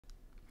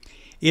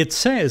It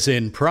says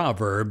in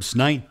Proverbs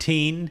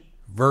 19,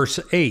 verse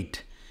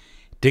 8,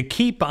 to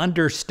keep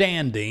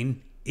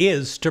understanding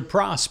is to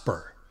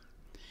prosper.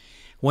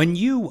 When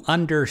you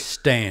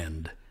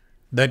understand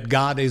that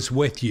God is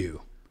with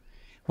you,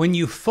 when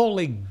you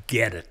fully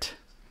get it,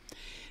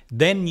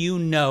 then you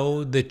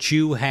know that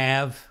you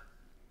have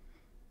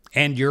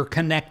and you're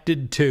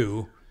connected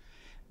to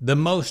the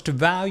most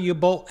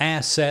valuable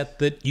asset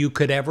that you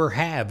could ever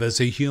have as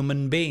a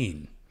human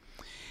being.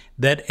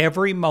 That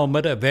every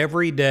moment of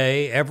every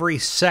day, every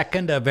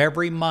second of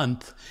every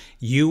month,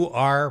 you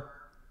are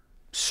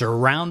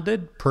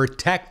surrounded,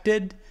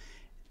 protected,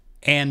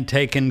 and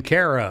taken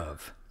care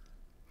of.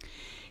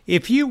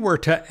 If you were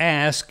to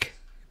ask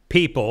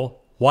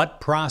people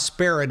what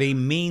prosperity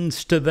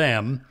means to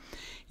them,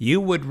 you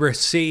would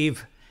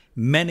receive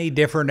many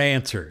different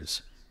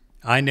answers.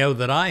 I know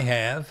that I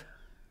have.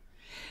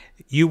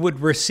 You would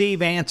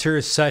receive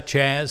answers such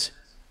as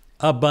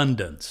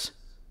abundance,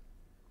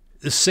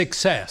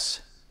 success,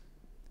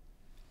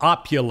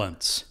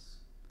 opulence,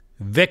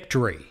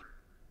 victory.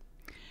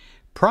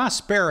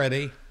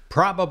 Prosperity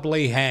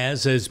probably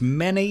has as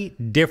many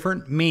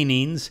different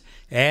meanings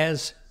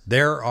as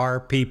there are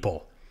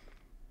people.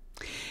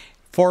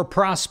 For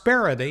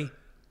prosperity,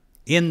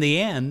 in the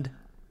end,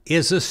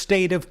 is a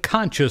state of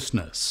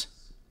consciousness.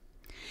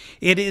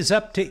 It is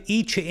up to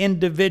each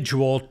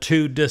individual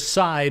to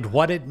decide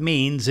what it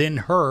means in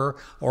her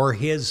or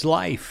his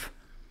life.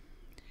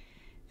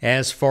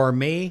 As for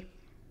me,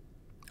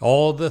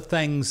 all the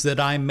things that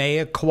I may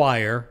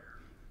acquire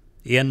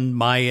in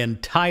my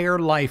entire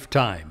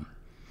lifetime,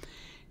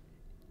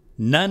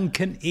 none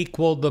can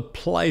equal the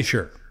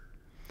pleasure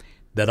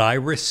that I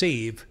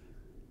receive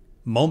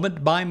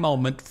moment by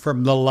moment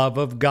from the love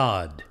of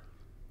God.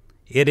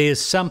 It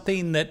is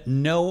something that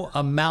no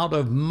amount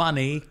of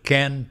money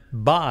can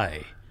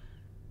buy.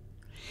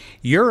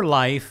 Your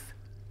life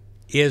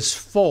is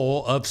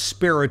full of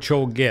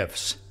spiritual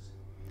gifts.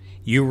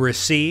 You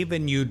receive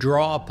and you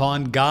draw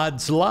upon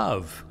God's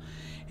love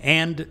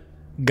and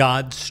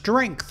God's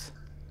strength,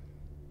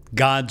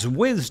 God's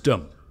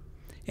wisdom,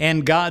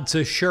 and God's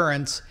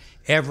assurance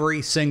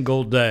every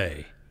single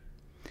day.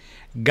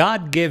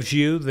 God gives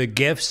you the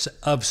gifts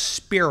of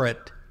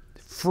spirit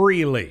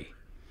freely,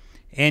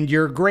 and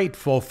you're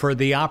grateful for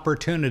the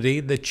opportunity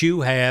that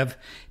you have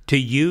to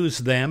use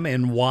them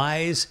in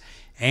wise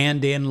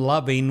and in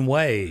loving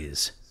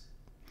ways.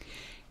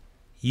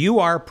 You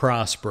are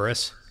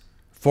prosperous,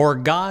 for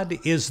God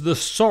is the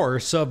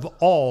source of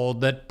all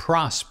that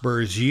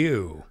prospers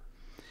you.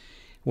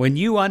 When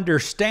you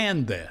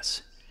understand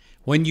this,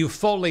 when you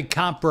fully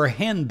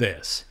comprehend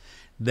this,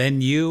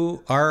 then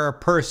you are a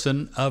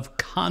person of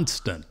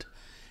constant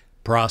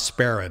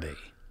prosperity.